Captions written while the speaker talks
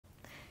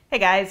Hey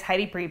guys,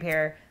 Heidi Preeb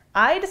here.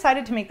 I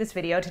decided to make this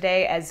video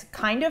today as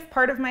kind of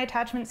part of my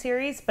attachment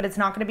series, but it's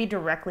not going to be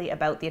directly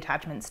about the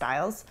attachment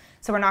styles.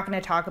 So we're not going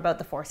to talk about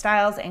the 4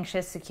 styles: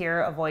 anxious,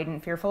 secure,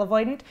 avoidant, fearful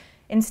avoidant.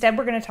 Instead,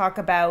 we're going to talk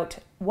about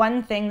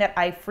one thing that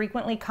I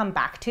frequently come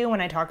back to when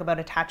I talk about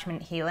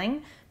attachment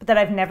healing, but that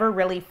I've never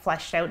really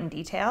fleshed out in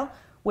detail,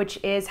 which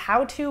is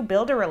how to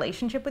build a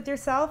relationship with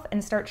yourself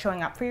and start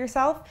showing up for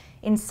yourself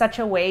in such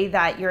a way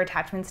that your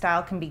attachment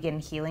style can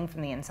begin healing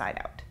from the inside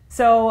out.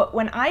 So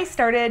when I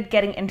started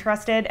getting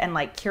interested and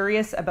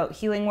curious about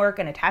healing work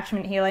and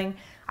attachment healing,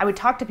 I would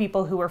talk to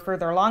people who were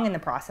further along in the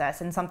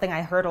process, and something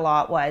I heard a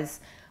lot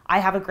was, I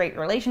have a great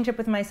relationship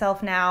with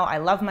myself now, I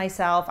love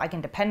myself, I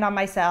can depend on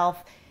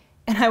myself.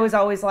 And I was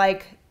always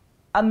like,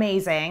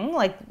 amazing,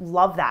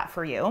 love that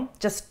for you.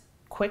 Just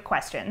quick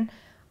question.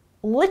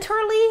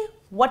 Literally,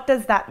 what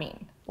does that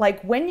mean?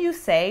 When you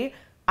say,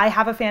 I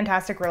have a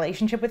fantastic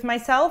relationship with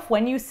myself,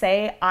 when you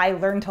say, I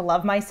learned to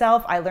love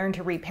myself, I learned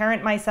to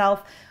reparent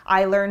myself,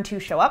 I learned to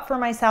show up for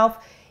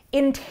myself,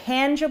 in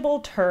tangible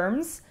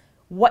terms,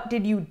 what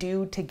did you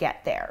do to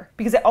get there?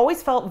 Because it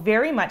always felt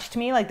very much to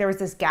me like there was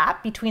this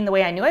gap between the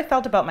way I knew I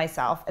felt about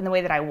myself and the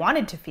way that I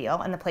wanted to feel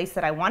and the place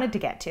that I wanted to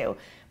get to,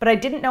 but I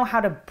didn't know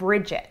how to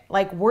bridge it.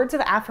 Words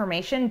of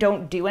affirmation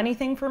don't do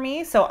anything for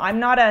me, so I'm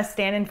not a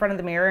stand in front of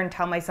the mirror and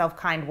tell myself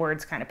kind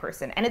words kind of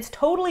person. And it's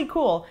totally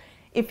cool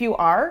if you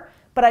are,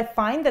 but I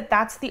find that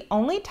that's the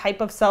only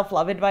type of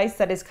self-love advice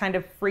that is kind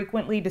of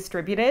frequently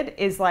distributed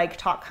is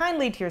talk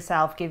kindly to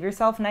yourself, give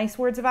yourself nice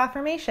words of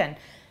affirmation.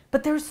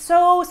 But there's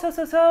so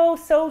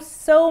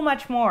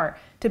much more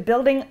to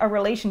building a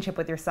relationship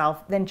with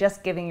yourself than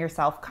just giving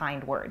yourself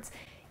kind words.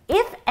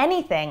 If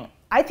anything,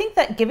 I think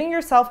that giving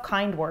yourself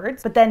kind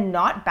words, but then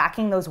not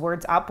backing those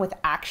words up with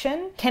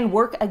action can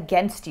work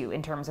against you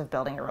in terms of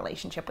building a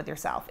relationship with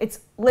yourself.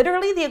 It's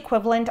literally the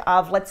equivalent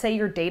of, let's say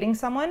you're dating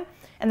someone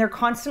and they're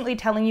constantly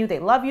telling you they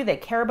love you, they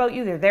care about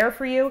you, they're there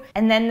for you,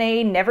 and then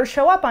they never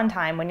show up on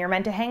time when you're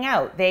meant to hang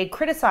out. They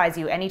criticize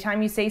you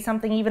anytime you say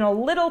something even a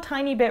little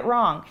tiny bit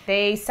wrong.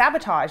 They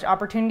sabotage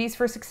opportunities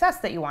for success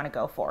that you want to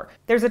go for.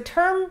 There's a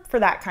term for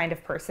that kind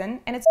of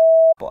person, and it's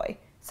boy.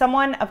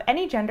 Someone of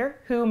any gender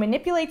who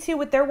manipulates you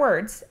with their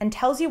words and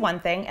tells you one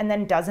thing and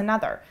then does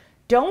another.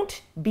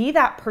 Don't be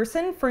that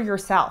person for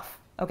yourself,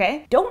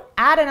 okay? Don't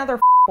add another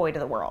boy to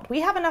the world.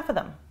 We have enough of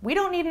them. We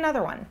don't need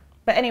another one.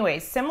 But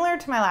anyways, similar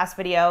to my last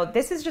video,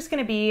 this is just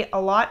going to be a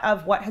lot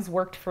of what has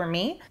worked for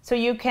me. So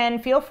you can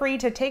feel free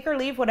to take or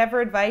leave whatever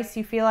advice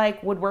you feel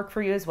like would work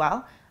for you as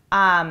well.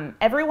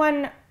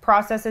 Everyone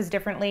processes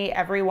differently.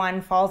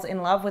 Everyone falls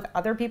in love with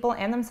other people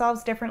and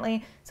themselves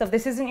differently. So if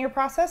this isn't your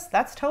process,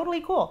 that's totally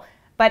cool.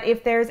 But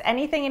if there's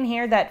anything in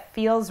here that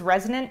feels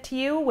resonant to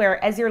you,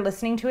 where as you're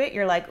listening to it,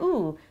 you're like,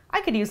 ooh, I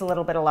could use a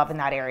little bit of love in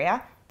that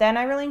area, then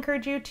I really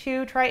encourage you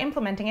to try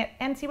implementing it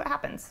and see what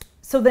happens.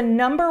 So the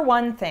number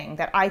one thing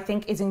that I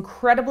think is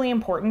incredibly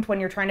important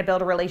when you're trying to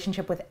build a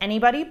relationship with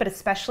anybody, but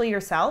especially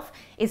yourself,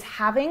 is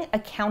having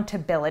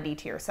accountability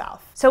to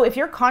yourself. So if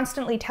you're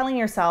constantly telling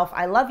yourself,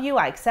 I love you,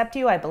 I accept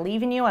you, I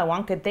believe in you, I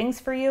want good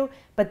things for you,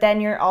 but then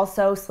you're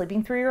also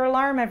sleeping through your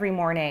alarm every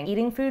morning,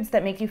 eating foods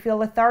that make you feel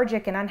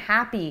lethargic and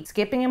unhappy,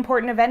 skipping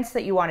important events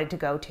that you wanted to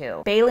go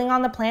to, bailing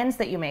on the plans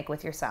that you make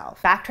with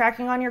yourself,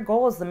 backtracking on your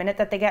goals the minute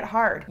that they get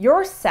hard.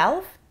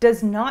 Yourself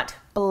does not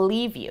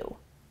believe you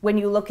when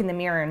you look in the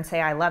mirror and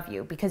say, I love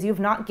you, because you've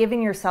not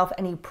given yourself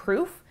any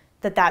proof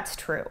that that's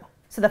true.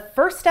 So the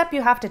first step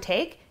you have to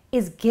take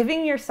is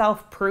giving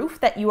yourself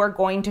proof that you are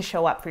going to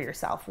show up for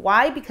yourself.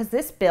 Why? Because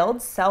this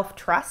builds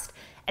self-trust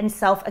and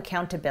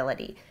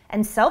self-accountability.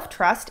 And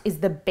self-trust is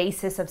the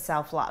basis of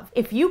self-love.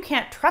 If you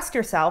can't trust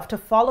yourself to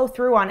follow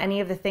through on any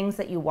of the things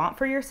that you want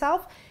for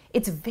yourself,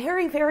 it's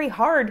very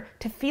hard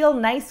to feel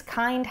nice,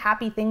 kind,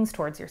 happy things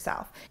towards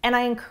yourself. And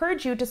I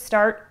encourage you to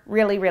start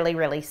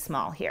really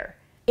small here.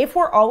 If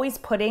we're always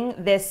putting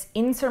this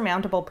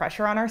insurmountable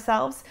pressure on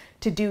ourselves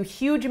to do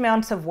huge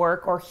amounts of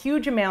work or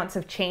huge amounts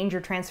of change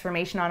or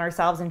transformation on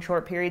ourselves in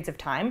short periods of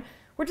time,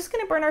 we're just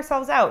going to burn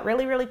ourselves out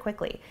really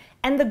quickly.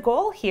 And the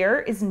goal here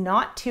is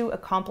not to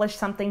accomplish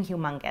something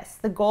humongous.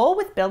 The goal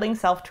with building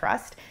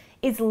self-trust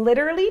is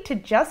literally to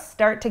just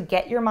start to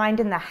get your mind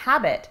in the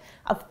habit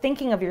of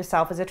thinking of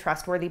yourself as a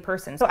trustworthy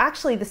person. So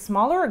actually, the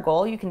smaller a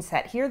goal you can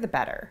set here, the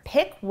better.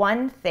 Pick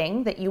one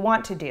thing that you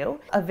want to do,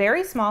 a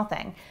very small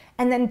thing,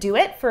 and then do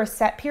it for a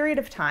set period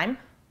of time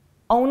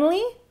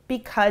only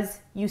because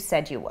you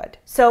said you would.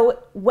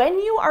 So when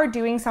you are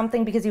doing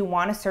something because you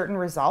want a certain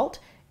result,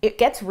 it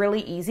gets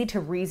really easy to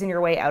reason your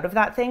way out of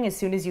that thing as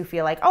soon as you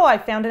feel like, oh, I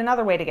found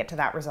another way to get to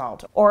that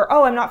result. Or,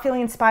 oh, I'm not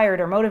feeling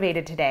inspired or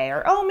motivated today.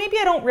 Or, oh, maybe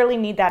I don't really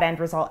need that end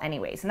result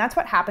anyways. And that's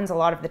what happens a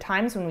lot of the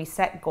times when we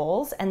set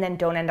goals and then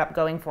don't end up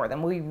going for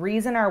them. We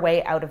reason our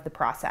way out of the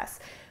process.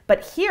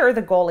 But here,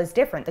 the goal is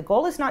different. The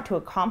goal is not to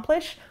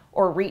accomplish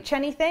or reach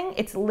anything.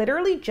 It's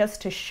literally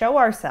just to show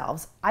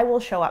ourselves, I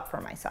will show up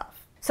for myself.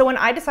 So when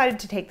I decided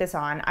to take this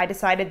on, I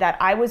decided that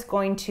I was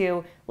going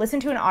to listen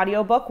to an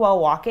audiobook while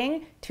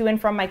walking to and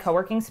from my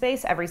co-working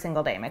space every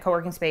single day. My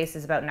co-working space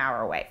is about an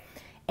hour away.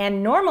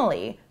 And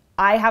normally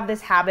I have this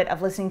habit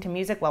of listening to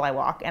music while I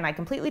walk, and I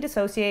completely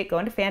dissociate, go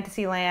into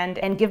fantasy land,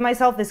 and give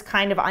myself this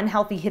kind of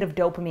unhealthy hit of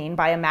dopamine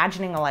by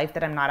imagining a life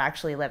that I'm not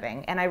actually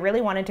living. And I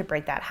really wanted to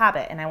break that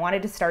habit, and I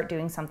wanted to start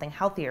doing something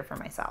healthier for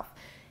myself.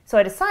 So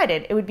I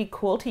decided it would be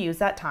cool to use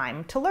that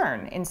time to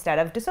learn instead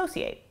of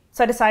dissociate.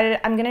 So I decided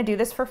I'm gonna do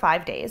this for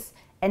 5 days,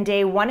 and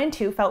day 1 and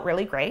 2 felt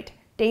really great.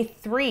 Day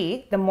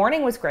 3, the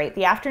morning was great.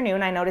 The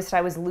afternoon, I noticed I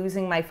was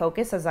losing my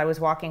focus as I was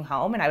walking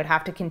home, and I would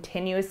have to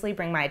continuously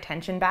bring my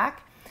attention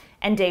back.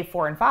 And day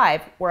 4 and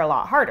 5 were a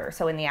lot harder.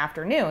 So in the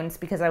afternoons,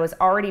 because I was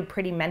already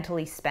pretty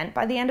mentally spent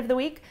by the end of the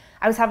week,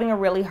 I was having a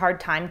really hard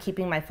time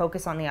keeping my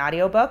focus on the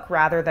audiobook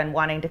rather than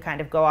wanting to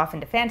kind of go off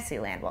into fantasy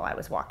land while I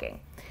was walking.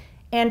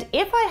 And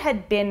if I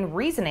had been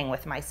reasoning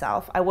with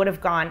myself, I would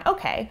have gone,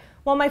 okay,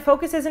 well, my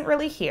focus isn't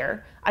really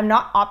here. I'm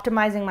not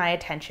optimizing my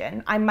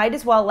attention. I might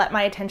as well let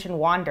my attention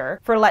wander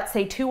for, let's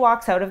say, 2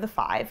 walks out of the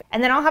 5.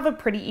 And then I'll have a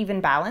pretty even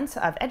balance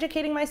of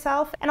educating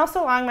myself and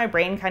also allowing my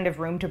brain kind of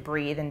room to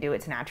breathe and do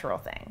its natural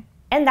thing.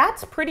 And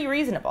that's pretty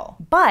reasonable.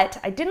 But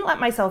I didn't let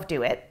myself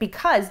do it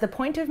because the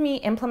point of me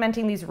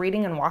implementing these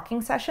reading and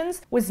walking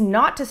sessions was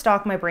not to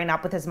stock my brain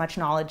up with as much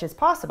knowledge as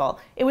possible.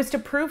 It was to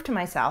prove to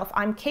myself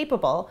I'm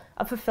capable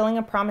of fulfilling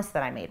a promise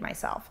that I made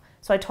myself.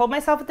 So I told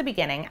myself at the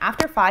beginning,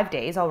 after 5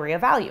 days, I'll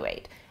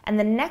reevaluate. And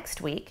the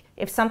next week,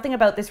 if something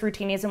about this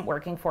routine isn't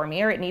working for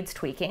me or it needs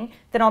tweaking,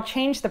 then I'll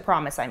change the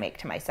promise I make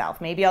to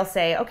myself. Maybe I'll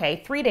say,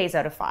 okay, 3 days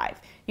out of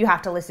 5, you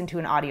have to listen to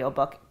an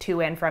audiobook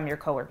to and from your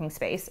co-working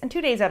space. And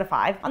 2 days out of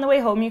 5, on the way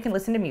home, you can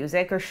listen to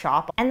music or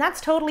shop. And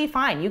that's totally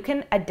fine. You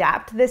can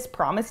adapt this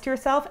promise to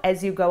yourself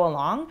as you go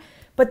along.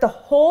 But the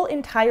whole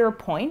entire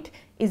point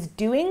is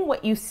doing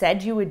what you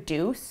said you would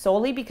do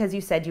solely because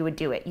you said you would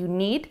do it. You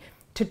need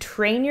to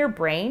train your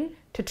brain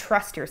to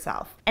trust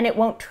yourself. And it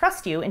won't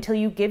trust you until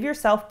you give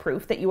yourself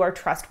proof that you are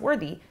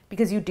trustworthy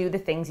because you do the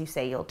things you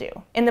say you'll do.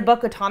 In the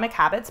book Atomic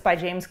Habits by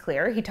James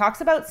Clear, he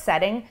talks about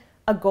setting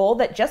a goal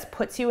that just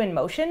puts you in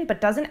motion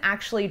but doesn't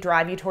actually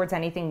drive you towards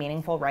anything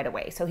meaningful right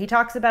away. So he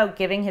talks about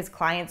giving his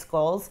clients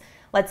goals.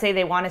 Let's say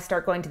they want to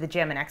start going to the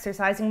gym and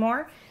exercising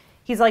more.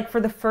 He's like,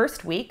 for the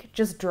first week,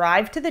 just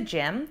drive to the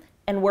gym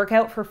and work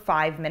out for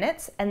 5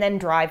 minutes and then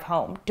drive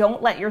home.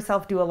 Don't let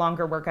yourself do a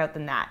longer workout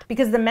than that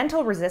because the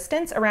mental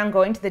resistance around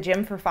going to the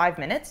gym for 5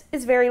 minutes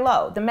is very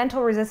low. The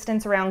mental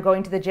resistance around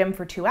going to the gym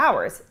for 2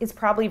 hours is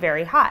probably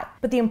very high.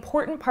 But the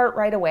important part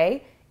right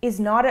away is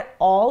not at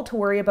all to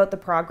worry about the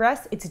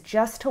progress. It's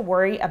just to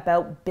worry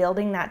about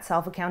building that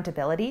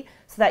self-accountability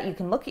so that you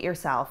can look at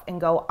yourself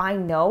and go, I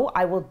know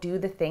I will do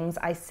the things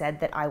I said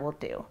that I will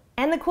do.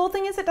 And the cool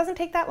thing is it doesn't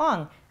take that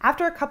long.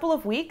 After a couple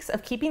of weeks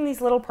of keeping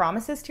these little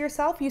promises to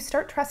yourself, you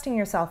start trusting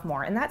yourself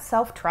more. And that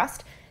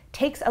self-trust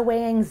takes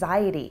away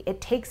anxiety. It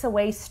takes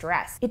away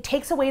stress. It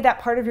takes away that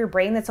part of your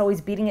brain that's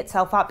always beating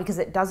itself up because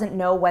it doesn't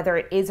know whether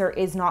it is or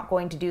is not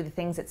going to do the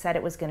things it said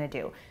it was going to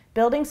do.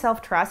 Building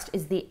self-trust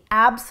is the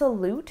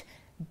absolute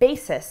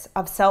basis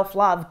of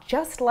self-love,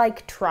 just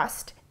like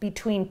trust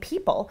between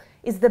people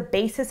is the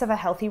basis of a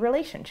healthy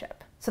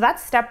relationship. So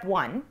that's step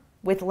 1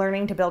 with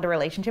learning to build a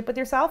relationship with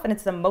yourself, and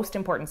it's the most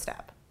important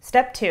step.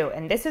 Step 2,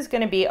 and this is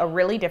going to be a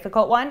really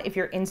difficult one if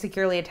you're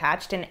insecurely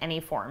attached in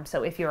any form.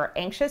 So if you're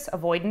anxious,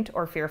 avoidant,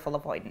 or fearful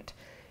avoidant,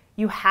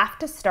 you have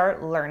to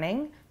start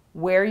learning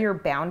where your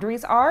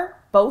boundaries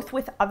are, both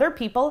with other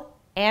people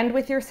and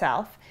with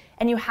yourself,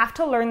 and you have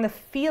to learn the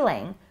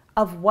feeling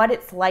of what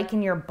it's like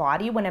in your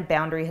body when a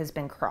boundary has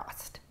been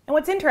crossed. And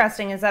what's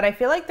interesting is that I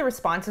feel like the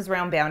responses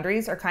around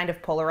boundaries are kind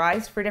of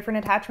polarized for different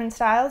attachment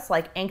styles.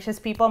 Like anxious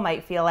people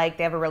might feel like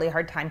they have a really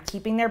hard time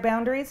keeping their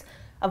boundaries.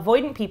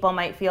 Avoidant people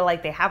might feel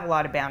like they have a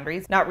lot of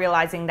boundaries, not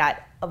realizing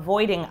that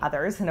avoiding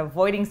others and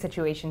avoiding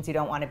situations you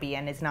don't want to be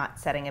in is not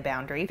setting a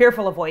boundary.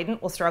 Fearful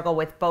avoidant will struggle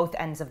with both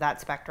ends of that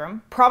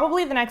spectrum.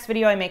 Probably the next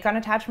video I make on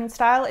attachment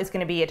style is going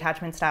to be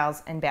attachment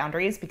styles and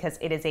boundaries because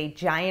it is a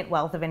giant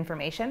wealth of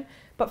information.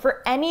 But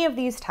for any of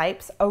these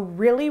types, a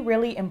really,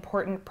 really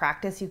important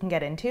practice you can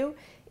get into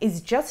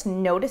is just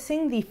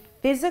noticing the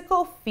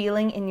physical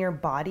feeling in your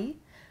body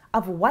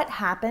of what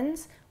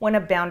happens when a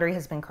boundary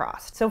has been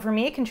crossed. So for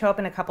me, it can show up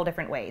in a couple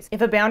different ways.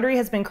 If a boundary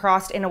has been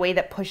crossed in a way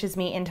that pushes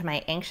me into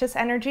my anxious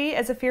energy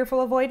as a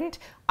fearful avoidant,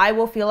 I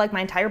will feel like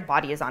my entire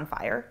body is on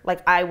fire.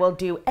 Like I will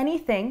do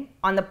anything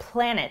on the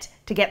planet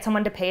to get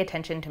someone to pay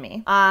attention to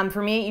me.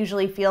 For me, it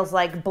usually feels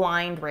like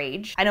blind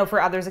rage. I know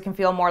for others, it can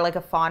feel more like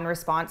a fawn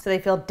response. So they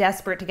feel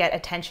desperate to get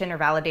attention or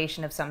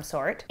validation of some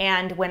sort.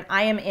 And when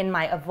I am in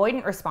my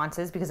avoidant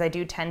responses, because I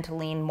do tend to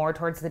lean more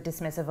towards the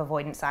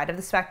dismissive-avoidant side of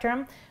the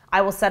spectrum, I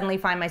will suddenly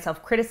find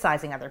myself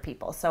criticizing other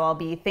people. So I'll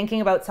be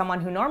thinking about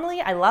someone who normally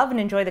I love and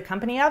enjoy the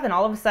company of, and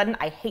all of a sudden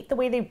I hate the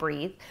way they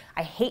breathe.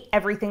 I hate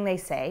everything they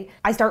say.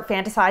 I start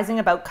fantasizing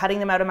about cutting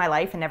them out of my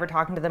life and never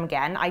talking to them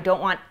again. I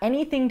don't want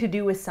anything to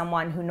do with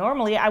someone who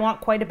normally I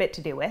want quite a bit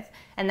to do with.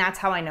 And that's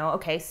how I know,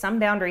 okay, some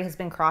boundary has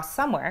been crossed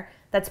somewhere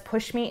that's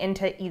pushed me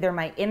into either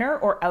my inner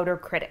or outer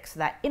critic. So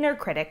that inner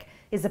critic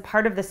is a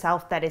part of the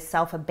self that is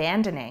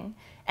self-abandoning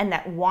and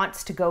that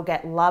wants to go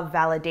get love,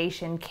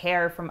 validation,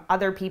 care from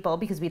other people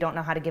because we don't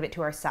know how to give it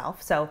to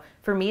ourselves. So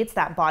for me, it's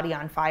that body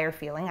on fire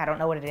feeling. I don't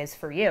know what it is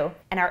for you.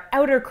 And our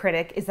outer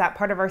critic is that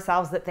part of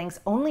ourselves that thinks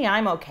only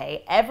I'm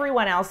okay,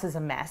 everyone else is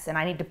a mess, and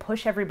I need to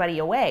push everybody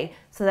away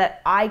so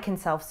that I can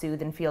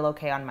self-soothe and feel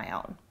okay on my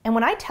own. And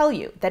when I tell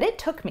you that it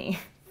took me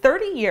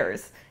 30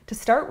 years to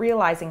start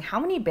realizing how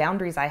many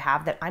boundaries I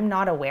have that I'm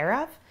not aware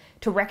of,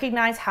 to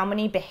recognize how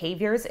many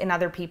behaviors in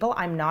other people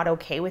I'm not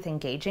okay with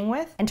engaging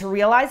with, and to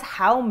realize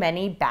how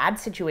many bad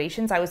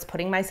situations I was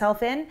putting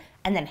myself in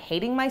and then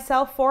hating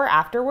myself for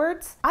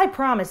afterwards, I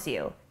promise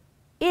you,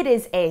 it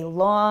is a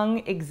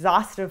long,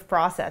 exhaustive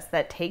process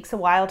that takes a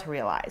while to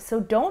realize. So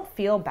don't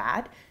feel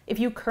bad if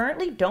you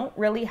currently don't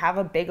really have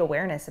a big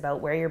awareness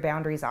about where your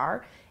boundaries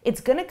are.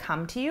 It's gonna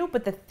come to you,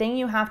 but the thing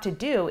you have to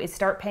do is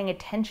start paying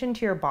attention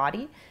to your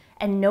body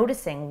and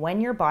noticing when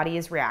your body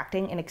is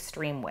reacting in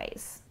extreme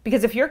ways.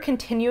 Because if you're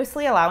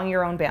continuously allowing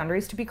your own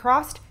boundaries to be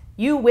crossed,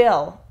 you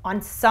will,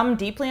 on some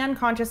deeply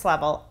unconscious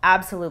level,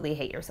 absolutely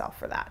hate yourself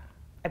for that.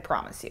 I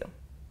promise you.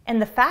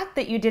 And the fact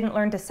that you didn't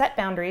learn to set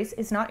boundaries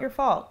is not your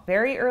fault.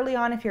 Very early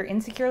on, if you're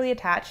insecurely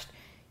attached,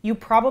 you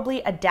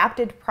probably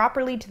adapted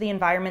properly to the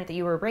environment that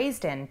you were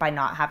raised in by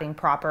not having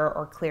proper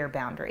or clear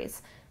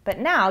boundaries. But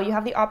now you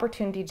have the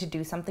opportunity to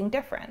do something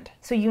different.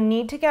 So you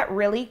need to get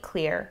really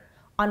clear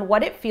on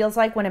what it feels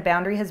like when a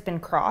boundary has been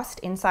crossed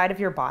inside of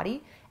your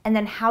body, and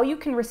then how you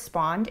can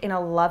respond in a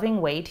loving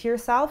way to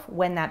yourself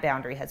when that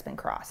boundary has been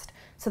crossed.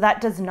 So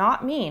that does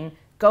not mean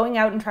going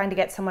out and trying to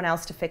get someone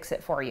else to fix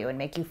it for you and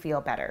make you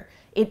feel better.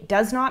 It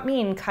does not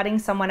mean cutting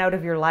someone out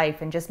of your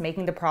life and just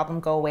making the problem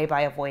go away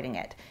by avoiding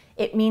it.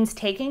 It means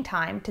taking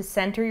time to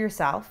center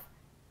yourself,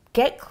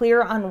 get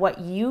clear on what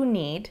you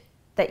need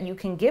that you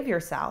can give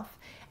yourself,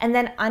 and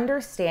then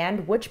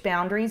understand which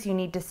boundaries you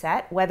need to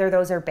set, whether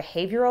those are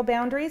behavioral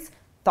boundaries,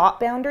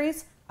 thought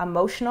boundaries,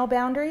 emotional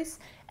boundaries,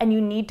 and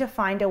you need to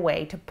find a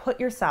way to put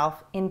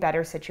yourself in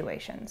better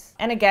situations.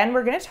 And again,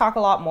 we're going to talk a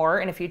lot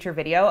more in a future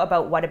video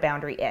about what a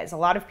boundary is. A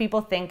lot of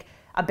people think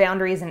a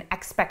boundary is an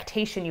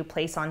expectation you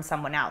place on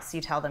someone else.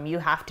 You tell them you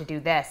have to do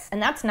this,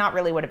 and that's not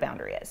really what a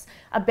boundary is.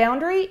 A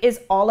boundary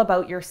is all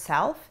about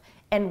yourself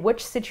and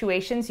which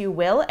situations you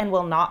will and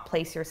will not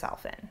place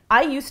yourself in.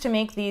 I used to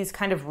make these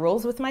kind of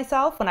rules with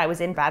myself when I was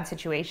in bad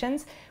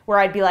situations where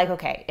I'd be like,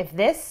 okay, if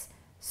this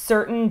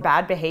certain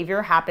bad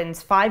behavior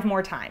happens 5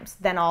 more times,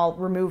 then I'll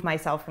remove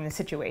myself from the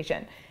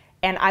situation.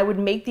 And I would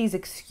make these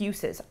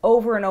excuses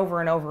over and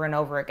over and over and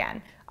over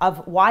again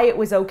of why it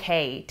was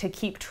okay to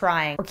keep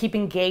trying or keep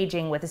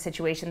engaging with a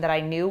situation that I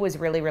knew was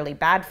really, really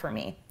bad for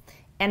me.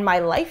 And my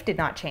life did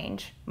not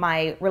change.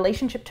 My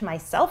relationship to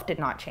myself did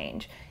not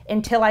change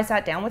until I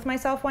sat down with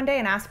myself one day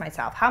and asked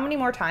myself, how many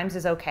more times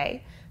is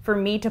okay for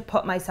me to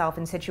put myself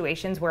in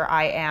situations where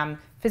I am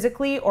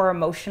physically or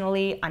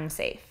emotionally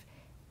unsafe?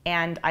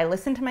 And I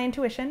listened to my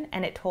intuition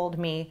and it told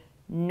me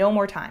no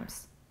more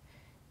times.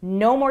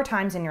 No more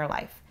times in your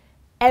life.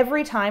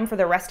 Every time for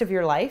the rest of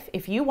your life,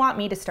 if you want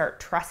me to start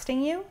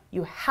trusting you,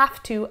 you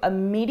have to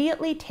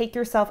immediately take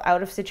yourself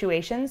out of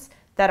situations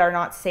that are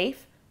not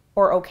safe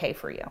or okay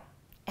for you.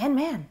 And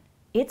man,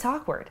 it's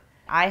awkward.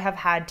 I have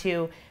had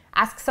to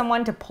ask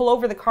someone to pull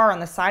over the car on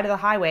the side of the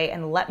highway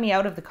and let me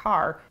out of the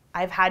car.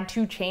 I've had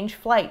to change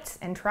flights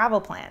and travel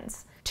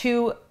plans.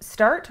 To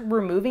start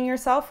removing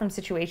yourself from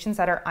situations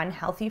that are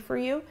unhealthy for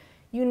you,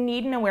 you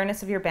need an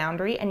awareness of your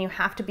boundary, and you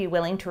have to be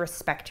willing to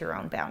respect your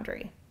own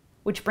boundary.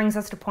 Which brings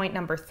us to point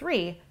number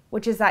 3,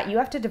 which is that you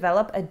have to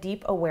develop a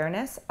deep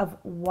awareness of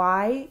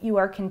why you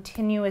are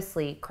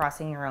continuously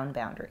crossing your own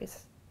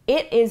boundaries.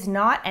 It is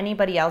not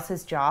anybody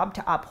else's job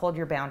to uphold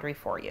your boundary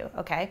for you,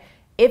 okay?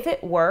 If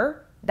it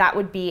were, that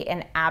would be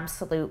an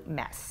absolute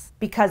mess,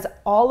 because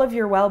all of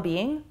your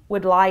well-being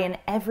would lie in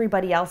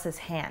everybody else's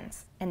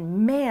hands.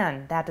 And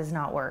man, that does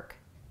not work.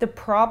 The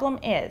problem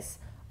is,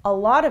 a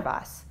lot of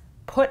us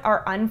put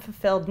our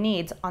unfulfilled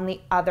needs on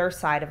the other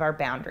side of our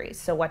boundaries.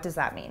 So what does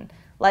that mean?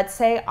 Let's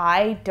say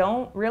I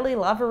don't really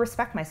love or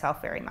respect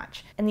myself very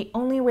much, and the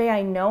only way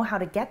I know how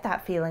to get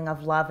that feeling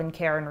of love and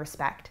care and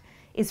respect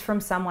is from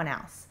someone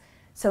else.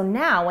 So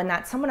now when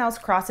that someone else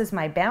crosses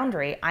my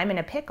boundary, I'm in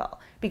a pickle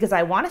because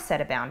I want to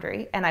set a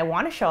boundary and I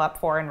want to show up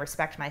for and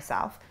respect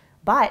myself,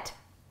 but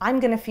I'm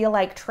going to feel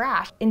like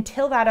trash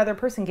until that other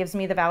person gives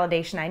me the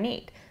validation I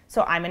need.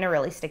 So I'm in a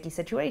really sticky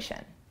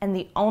situation. And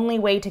the only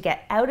way to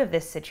get out of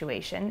this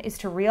situation is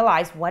to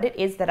realize what it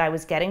is that I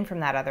was getting from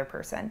that other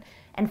person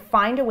and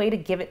find a way to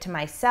give it to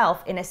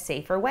myself in a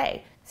safer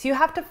way. So you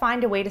have to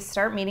find a way to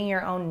start meeting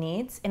your own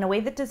needs in a way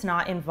that does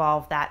not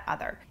involve that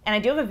other. And I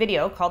do have a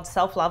video called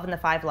Self-Love and the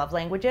 5 Love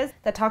Languages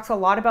that talks a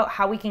lot about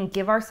how we can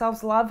give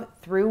ourselves love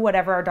through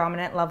whatever our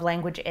dominant love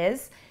language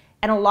is.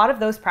 And a lot of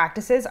those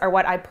practices are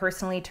what I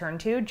personally turn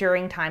to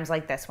during times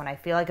like this when I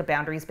feel like a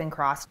boundary's been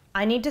crossed.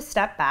 I need to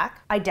step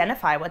back,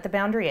 identify what the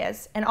boundary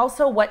is, and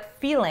also what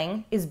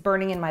feeling is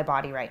burning in my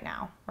body right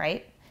now,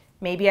 right?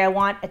 Maybe I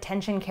want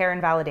attention, care,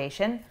 and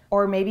validation,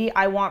 or maybe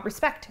I want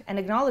respect and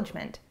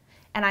acknowledgement.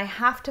 And I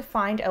have to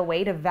find a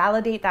way to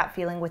validate that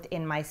feeling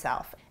within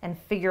myself and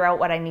figure out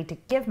what I need to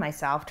give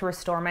myself to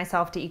restore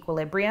myself to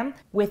equilibrium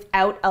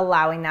without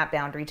allowing that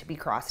boundary to be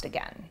crossed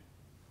again.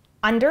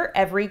 Under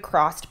every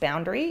crossed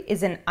boundary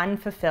is an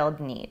unfulfilled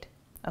need,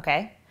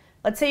 okay?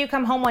 Let's say you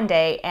come home one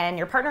day and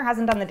your partner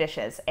hasn't done the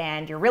dishes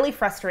and you're really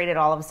frustrated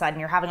all of a sudden.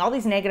 You're having all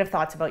these negative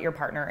thoughts about your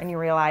partner and you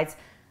realize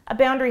a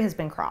boundary has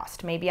been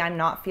crossed. Maybe I'm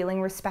not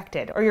feeling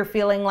respected, or you're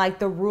feeling like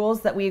the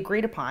rules that we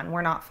agreed upon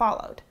were not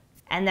followed.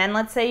 And then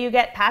let's say you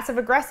get passive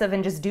aggressive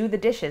and just do the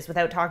dishes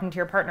without talking to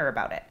your partner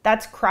about it.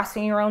 That's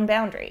crossing your own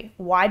boundary.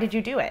 Why did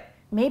you do it?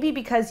 Maybe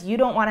because you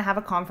don't want to have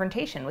a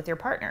confrontation with your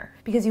partner,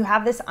 because you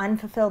have this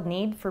unfulfilled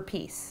need for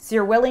peace. So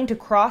you're willing to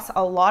cross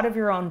a lot of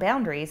your own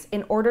boundaries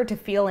in order to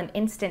feel an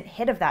instant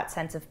hit of that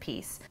sense of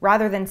peace,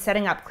 rather than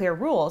setting up clear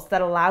rules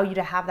that allow you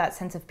to have that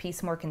sense of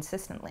peace more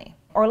consistently.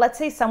 Or let's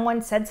say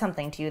someone said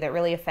something to you that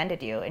really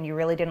offended you and you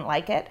really didn't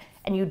like it,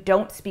 and you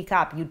don't speak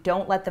up, you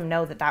don't let them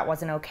know that that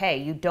wasn't okay,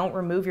 you don't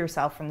remove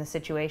yourself from the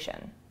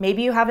situation.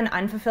 Maybe you have an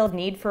unfulfilled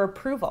need for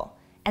approval,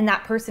 and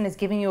that person is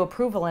giving you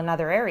approval in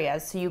other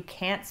areas, so you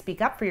can't speak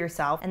up for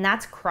yourself, and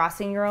that's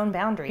crossing your own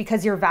boundary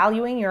because you're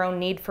valuing your own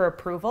need for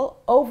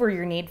approval over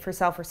your need for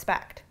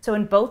self-respect. So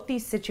in both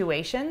these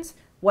situations,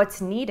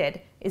 what's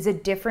needed is a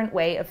different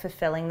way of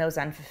fulfilling those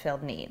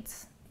unfulfilled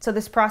needs. So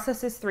this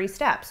process is 3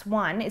 steps.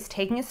 1 is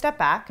taking a step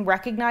back,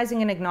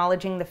 recognizing and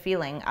acknowledging the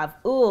feeling of,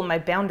 ooh, my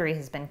boundary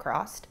has been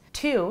crossed.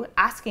 2,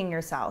 asking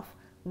yourself,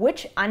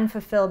 which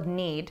unfulfilled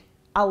need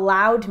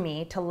allowed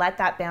me to let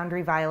that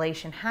boundary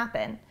violation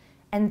happen?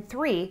 And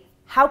 3,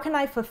 how can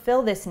I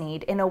fulfill this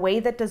need in a way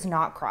that does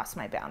not cross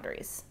my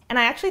boundaries? And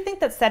I actually think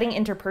that setting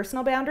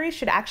interpersonal boundaries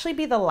should actually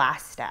be the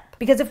last step.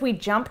 Because if we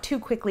jump too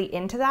quickly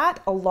into that,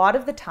 a lot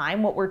of the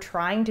time what we're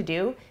trying to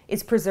do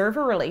is preserve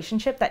a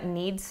relationship that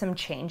needs some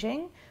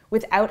changing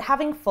without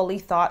having fully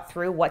thought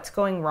through what's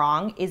going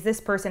wrong. Is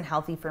this person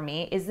healthy for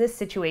me? Is this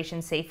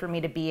situation safe for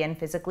me to be in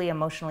physically,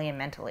 emotionally, and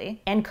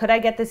mentally? And could I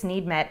get this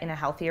need met in a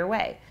healthier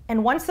way?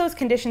 And once those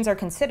conditions are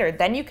considered,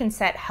 then you can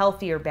set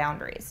healthier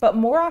boundaries. But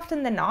more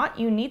often than not,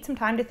 you need some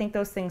time to think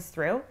those things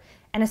through,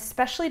 and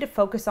especially to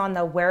focus on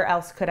the where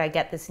else could I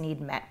get this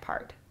need met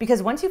part.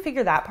 Because once you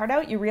figure that part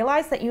out, you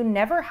realize that you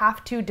never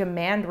have to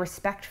demand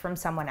respect from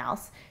someone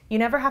else. You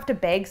never have to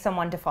beg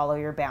someone to follow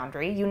your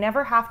boundary. You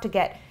never have to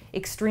get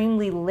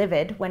extremely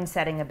livid when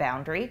setting a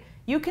boundary.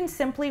 You can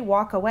simply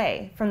walk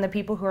away from the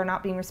people who are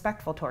not being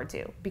respectful towards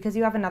you because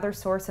you have another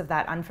source of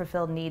that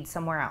unfulfilled need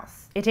somewhere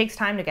else. It takes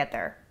time to get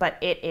there, but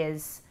it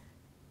is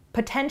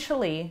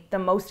potentially the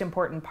most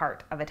important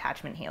part of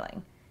attachment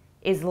healing,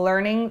 is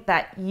learning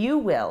that you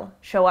will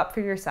show up for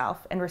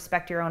yourself and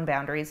respect your own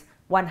boundaries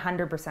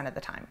 100% of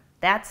the time.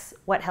 That's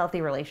what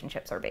healthy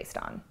relationships are based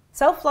on.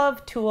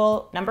 Self-love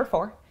tool number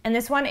 4, and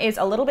this one is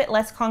a little bit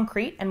less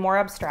concrete and more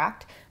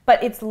abstract,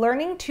 but it's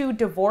learning to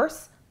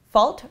divorce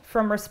fault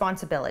from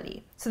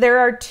responsibility. So there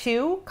are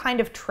 2 kind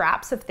of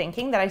traps of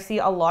thinking that I see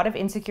a lot of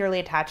insecurely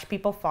attached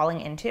people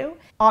falling into.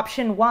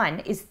 Option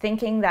 1 is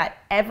thinking that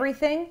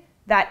everything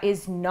that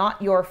is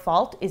not your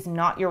fault is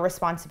not your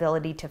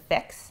responsibility to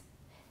fix.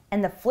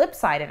 And the flip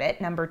side of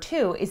it, number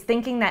 2, is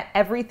thinking that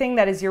everything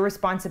that is your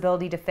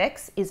responsibility to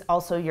fix is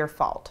also your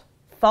fault.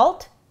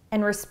 Fault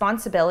and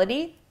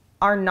responsibility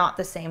are not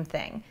the same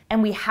thing.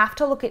 And we have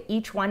to look at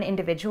each one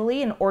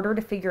individually in order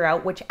to figure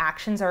out which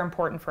actions are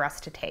important for us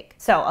to take.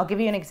 So I'll give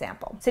you an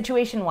example.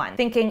 Situation 1,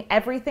 thinking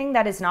everything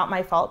that is not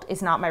my fault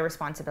is not my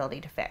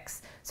responsibility to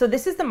fix. So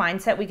this is the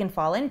mindset we can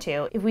fall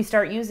into if we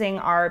start using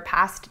our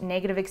past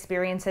negative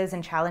experiences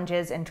and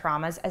challenges and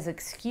traumas as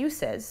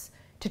excuses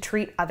to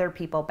treat other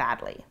people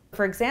badly.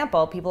 For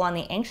example, people on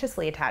the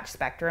anxiously attached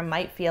spectrum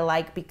might feel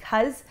like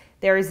because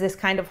there is this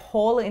kind of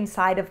hole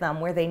inside of them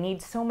where they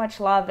need so much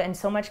love and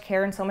so much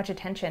care and so much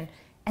attention,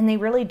 and they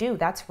really do,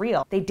 that's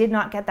real. They did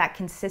not get that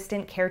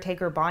consistent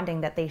caretaker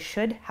bonding that they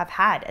should have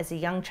had as a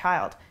young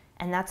child,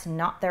 and that's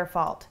not their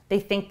fault. They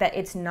think that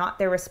it's not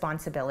their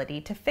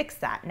responsibility to fix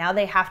that. Now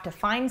they have to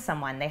find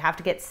someone, they have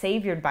to get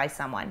saviored by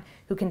someone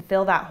who can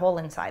fill that hole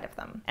inside of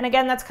them. And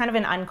again, that's kind of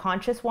an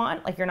unconscious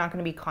one, like you're not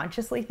going to be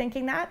consciously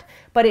thinking that,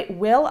 but it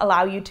will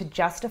allow you to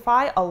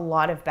justify a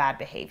lot of bad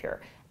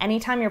behavior.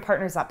 Anytime your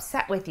partner's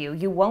upset with you,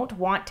 you won't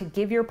want to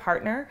give your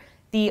partner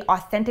the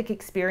authentic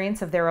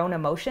experience of their own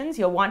emotions.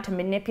 You'll want to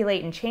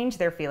manipulate and change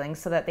their feelings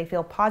so that they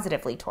feel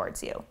positively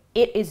towards you.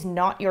 It is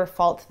not your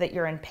fault that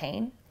you're in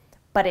pain,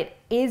 but it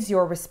is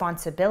your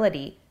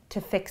responsibility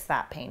to fix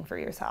that pain for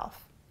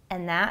yourself.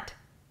 And that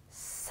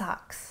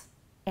sucks.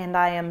 And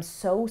I am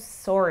so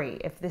sorry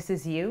if this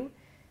is you,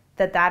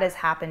 that has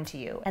happened to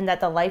you, and that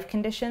the life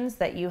conditions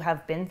that you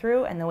have been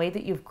through and the way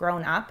that you've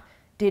grown up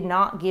did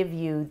not give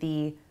you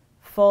the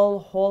full,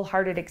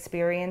 wholehearted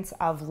experience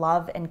of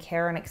love and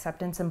care and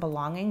acceptance and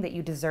belonging that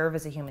you deserve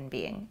as a human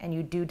being, and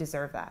you do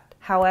deserve that.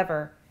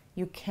 However,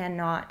 you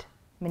cannot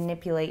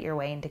manipulate your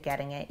way into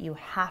getting it. You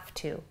have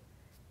to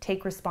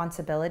take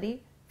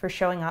responsibility for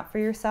showing up for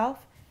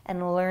yourself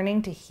and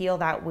learning to heal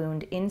that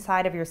wound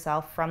inside of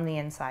yourself from the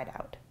inside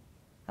out,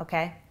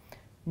 okay?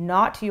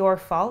 Not your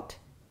fault,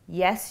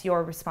 yes,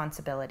 your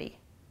responsibility.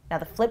 Now,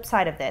 the flip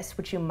side of this,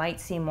 which you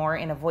might see more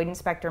in avoidance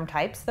spectrum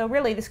types, though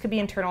really this could be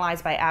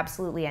internalized by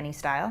absolutely any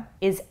style,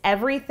 is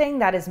everything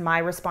that is my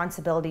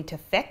responsibility to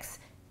fix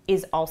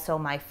is also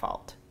my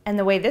fault. And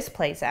the way this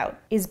plays out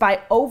is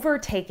by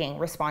overtaking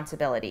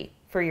responsibility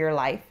for your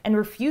life and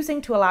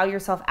refusing to allow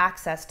yourself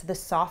access to the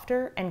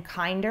softer and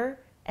kinder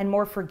and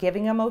more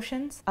forgiving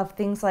emotions of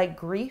things like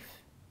grief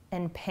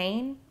and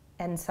pain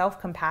and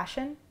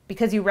self-compassion,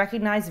 because you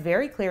recognize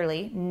very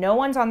clearly no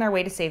one's on their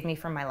way to save me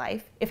from my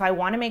life. If I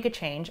want to make a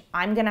change,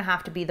 I'm going to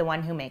have to be the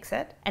one who makes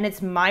it, and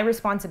it's my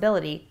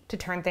responsibility to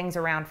turn things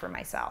around for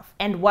myself.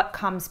 And what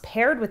comes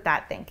paired with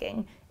that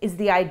thinking is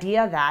the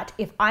idea that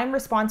if I'm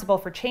responsible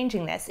for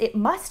changing this, it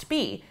must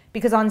be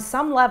because on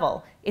some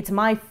level it's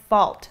my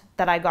fault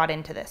that I got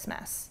into this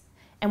mess.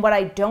 And what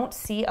I don't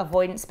see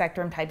avoidance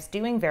spectrum types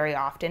doing very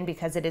often,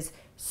 because it is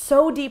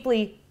so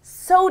deeply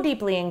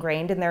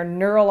ingrained in their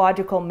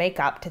neurological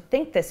makeup to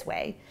think this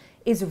way,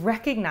 is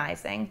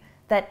recognizing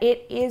that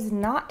it is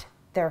not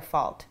their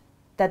fault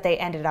that they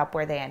ended up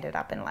where they ended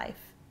up in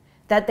life.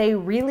 That they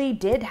really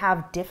did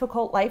have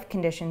difficult life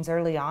conditions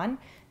early on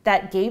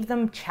that gave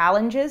them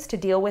challenges to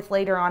deal with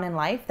later on in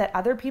life that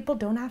other people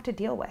don't have to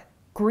deal with.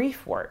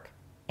 Grief work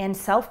and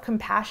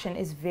self-compassion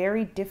is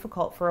very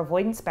difficult for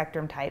avoidance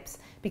spectrum types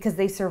because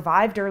they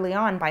survived early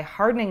on by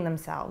hardening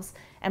themselves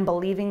and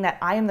believing that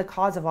I am the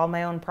cause of all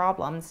my own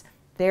problems,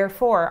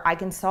 therefore I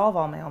can solve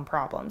all my own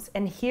problems.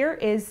 And here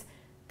is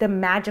the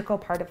magical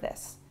part of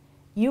this.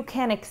 You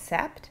can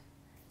accept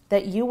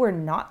that you were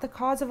not the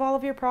cause of all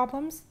of your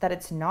problems, that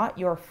it's not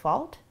your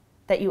fault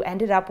that you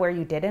ended up where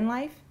you did in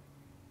life,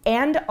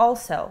 and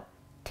also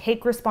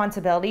take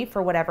responsibility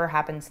for whatever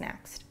happens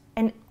next.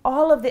 And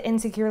all of the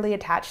insecurely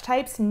attached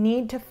types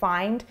need to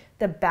find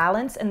the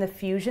balance and the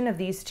fusion of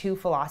these two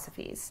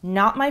philosophies.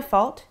 Not my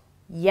fault,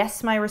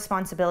 yes, my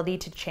responsibility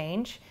to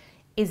change,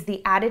 is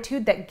the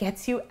attitude that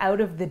gets you out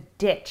of the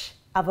ditch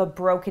of a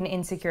broken,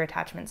 insecure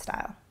attachment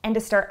style. And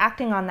to start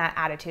acting on that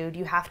attitude,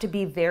 you have to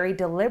be very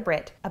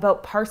deliberate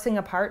about parsing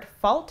apart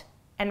fault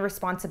and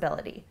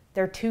responsibility.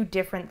 They're two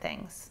different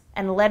things.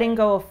 And letting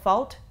go of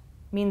fault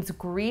means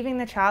grieving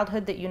the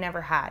childhood that you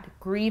never had,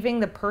 grieving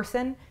the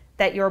person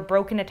that your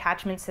broken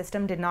attachment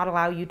system did not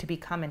allow you to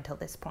become until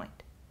this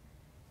point.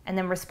 And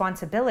then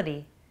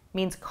responsibility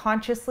means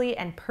consciously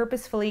and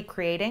purposefully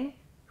creating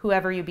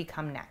whoever you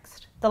become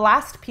next. The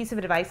last piece of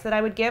advice that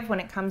I would give when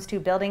it comes to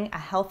building a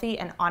healthy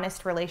and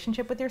honest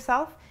relationship with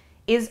yourself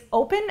is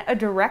open a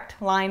direct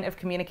line of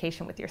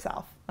communication with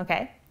yourself,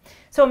 okay?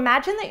 So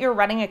imagine that you're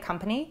running a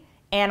company,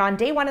 and on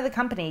day one of the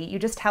company, you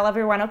just tell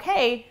everyone,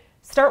 okay,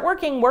 start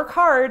working, work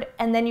hard,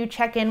 and then you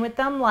check in with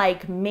them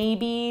like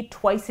maybe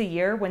twice a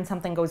year when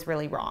something goes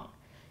really wrong.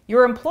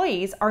 Your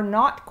employees are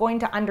not going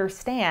to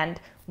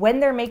understand when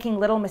they're making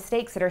little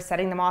mistakes that are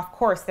setting them off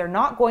course. They're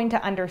not going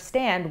to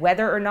understand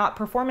whether or not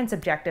performance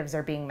objectives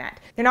are being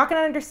met. They're not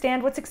going to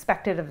understand what's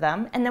expected of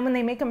them. And then when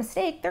they make a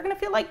mistake, they're going to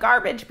feel like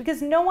garbage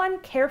because no one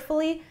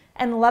carefully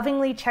and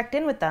lovingly checked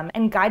in with them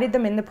and guided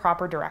them in the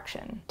proper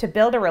direction. To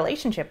build a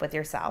relationship with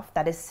yourself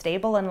that is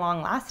stable and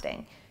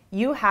long-lasting,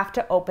 you have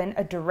to open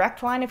a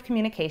direct line of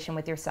communication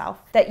with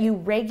yourself that you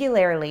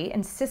regularly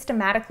and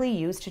systematically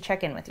use to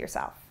check in with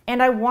yourself.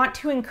 And I want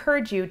to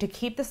encourage you to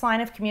keep this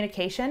line of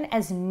communication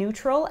as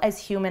neutral as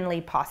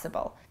humanly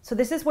possible. So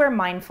this is where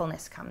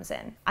mindfulness comes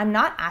in. I'm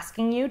not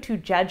asking you to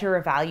judge or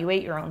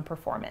evaluate your own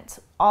performance.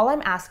 All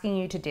I'm asking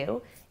you to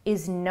do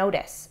is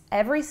notice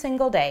every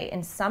single day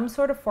in some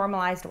sort of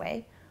formalized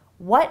way,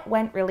 what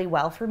went really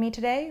well for me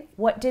today?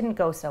 What didn't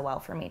go so well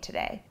for me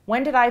today?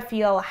 When did I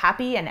feel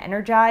happy and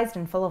energized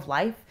and full of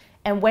life?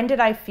 And when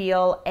did I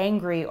feel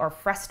angry or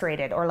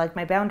frustrated or like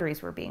my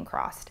boundaries were being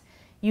crossed?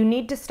 You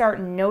need to start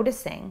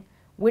noticing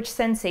which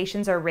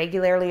sensations are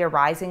regularly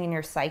arising in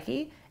your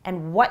psyche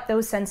and what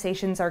those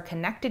sensations are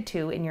connected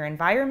to in your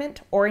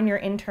environment or in your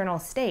internal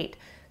state,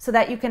 so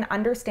that you can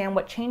understand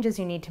what changes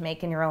you need to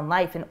make in your own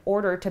life in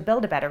order to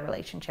build a better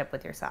relationship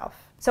with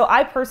yourself. So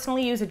I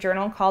personally use a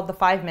journal called the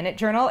 5-Minute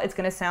Journal. It's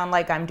gonna sound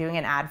like I'm doing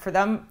an ad for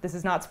them. This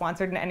is not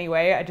sponsored in any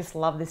way. I just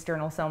love this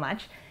journal so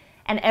much.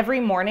 And every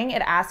morning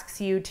it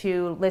asks you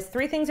to list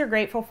 3 things you're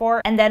grateful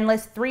for, and then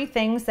list 3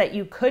 things that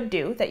you could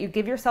do, that you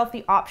give yourself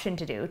the option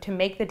to do to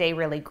make the day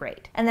really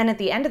great. And then at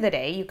the end of the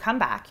day, you come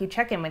back, you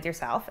check in with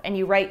yourself, and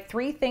you write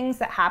 3 things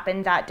that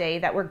happened that day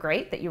that were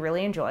great, that you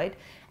really enjoyed,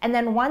 and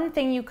then 1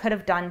 thing you could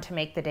have done to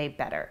make the day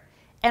better.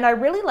 And I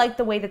really like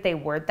the way that they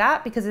word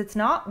that, because it's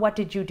not what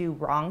did you do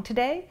wrong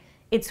today,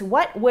 it's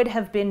what would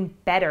have been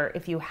better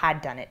if you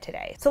had done it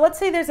today. So let's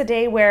say there's a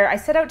day where I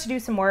set out to do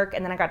some work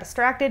and then I got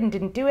distracted and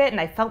didn't do it, and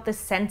I felt this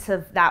sense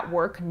of that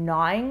work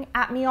gnawing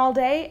at me all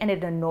day, and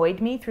it annoyed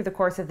me through the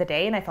course of the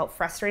day, and I felt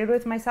frustrated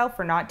with myself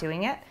for not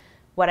doing it.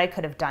 What I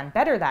could have done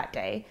better that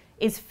day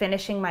is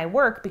finishing my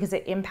work because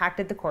it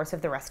impacted the course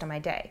of the rest of my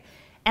day.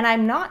 And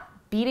I'm not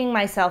beating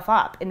myself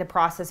up in the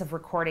process of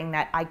recording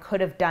that I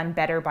could have done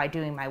better by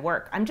doing my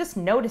work. I'm just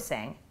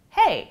noticing,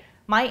 hey,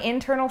 my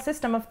internal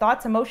system of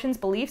thoughts, emotions,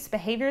 beliefs,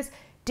 behaviors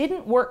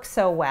didn't work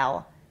so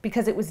well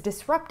because it was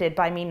disrupted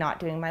by me not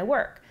doing my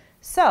work.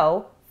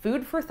 So,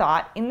 food for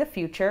thought in the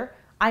future,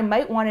 I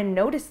might want to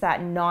notice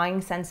that gnawing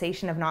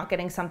sensation of not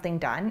getting something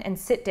done and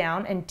sit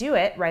down and do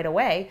it right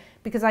away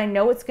because I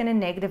know it's going to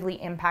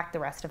negatively impact the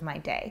rest of my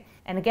day.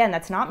 And again,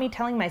 that's not me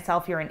telling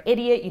myself you're an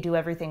idiot, you do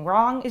everything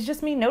wrong. It's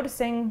just me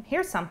noticing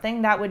here's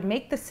something that would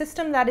make the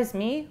system that is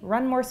me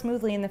run more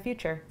smoothly in the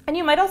future. And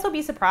you might also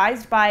be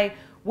surprised by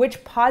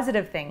which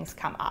positive things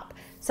come up.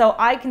 So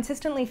I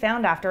consistently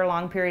found after a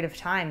long period of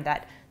time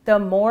that the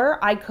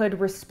more I could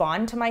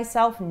respond to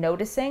myself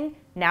noticing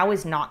now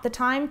is not the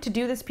time to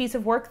do this piece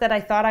of work that I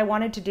thought I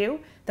wanted to do,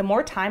 the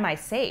more time I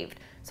saved.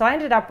 So I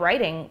ended up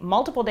writing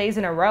multiple days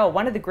in a row.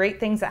 One of the great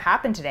things that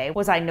happened today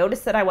was I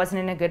noticed that I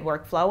wasn't in a good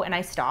workflow and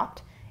I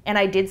stopped and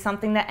I did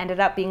something that ended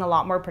up being a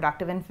lot more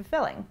productive and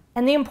fulfilling.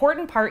 And the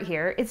important part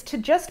here is to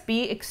just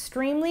be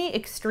extremely,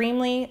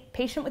 extremely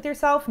patient with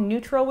yourself,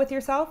 neutral with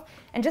yourself,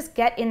 and just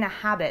get in the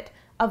habit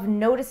of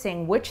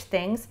noticing which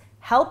things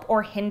help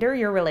or hinder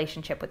your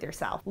relationship with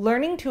yourself.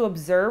 Learning to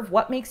observe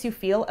what makes you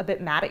feel a bit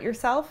mad at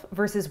yourself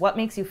versus what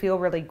makes you feel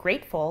really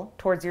grateful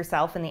towards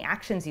yourself and the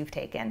actions you've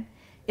taken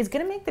is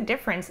going to make the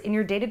difference in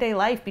your day-to-day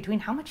life between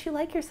how much you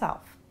like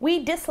yourself.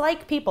 We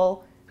dislike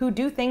people who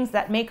do things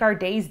that make our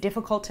days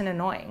difficult and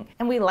annoying,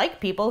 and we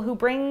like people who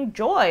bring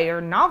joy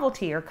or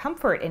novelty or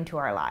comfort into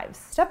our lives.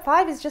 Step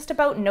 5 is just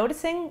about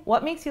noticing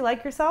what makes you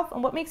like yourself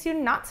and what makes you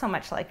not so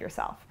much like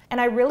yourself. And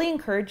I really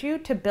encourage you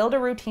to build a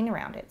routine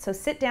around it. So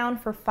sit down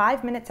for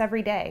 5 minutes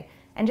every day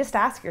and just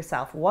ask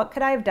yourself, what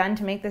could I have done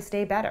to make this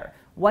day better?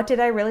 What did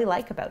I really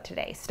like about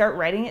today? Start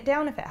writing it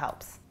down if it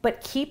helps.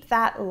 But keep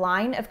that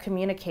line of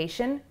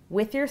communication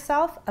with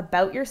yourself,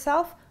 about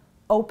yourself,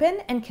 open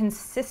and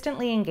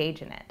consistently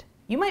engage in it.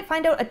 You might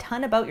find out a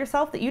ton about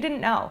yourself that you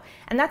didn't know.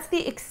 And that's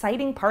the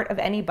exciting part of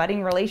any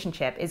budding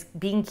relationship, is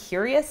being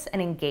curious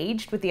and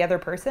engaged with the other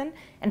person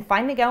and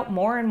finding out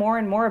more and more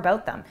and more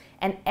about them.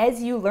 And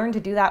as you learn to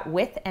do that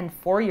with and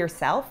for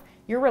yourself,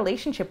 your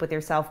relationship with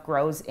yourself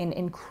grows in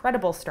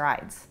incredible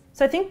strides.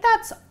 So I think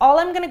that's all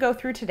I'm going to go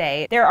through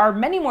today. There are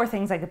many more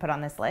things I could put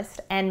on this list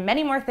and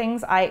many more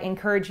things I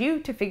encourage you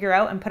to figure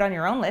out and put on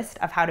your own list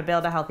of how to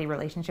build a healthy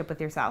relationship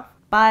with yourself.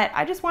 But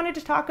I just wanted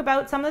to talk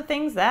about some of the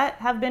things that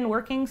have been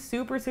working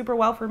super, super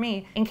well for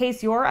me in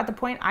case you're at the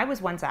point I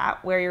was once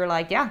at where you're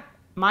like, yeah,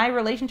 my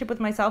relationship with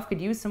myself could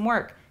use some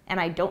work and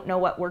I don't know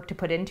what work to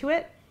put into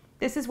it.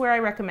 This is where I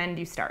recommend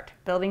you start.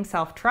 Building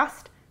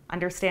self-trust,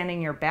 understanding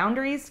your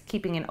boundaries,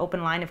 keeping an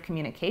open line of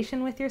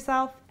communication with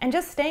yourself, and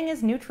just staying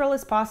as neutral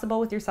as possible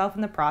with yourself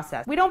in the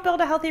process. We don't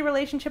build a healthy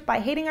relationship by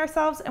hating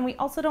ourselves, and we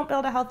also don't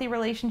build a healthy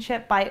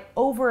relationship by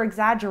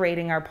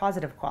over-exaggerating our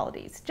positive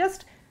qualities.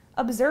 Just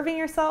observing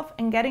yourself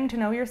and getting to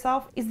know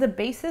yourself is the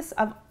basis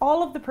of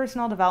all of the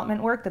personal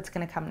development work that's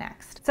going to come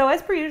next. So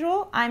as per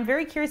usual, I'm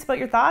very curious about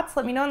your thoughts.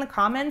 Let me know in the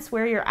comments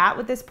where you're at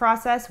with this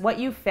process, what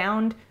you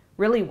found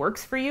really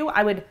works for you.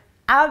 I would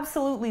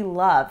absolutely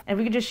love if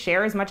we could just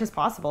share as much as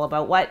possible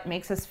about what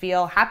makes us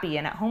feel happy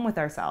and at home with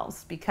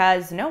ourselves,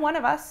 because no one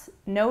of us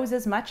knows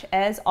as much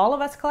as all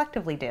of us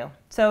collectively do.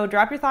 So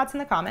drop your thoughts in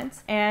the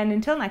comments, and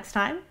until next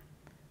time,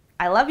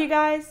 I love you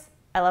guys,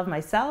 I love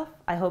myself,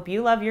 I hope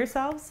you love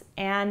yourselves,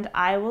 and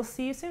I will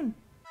see you soon.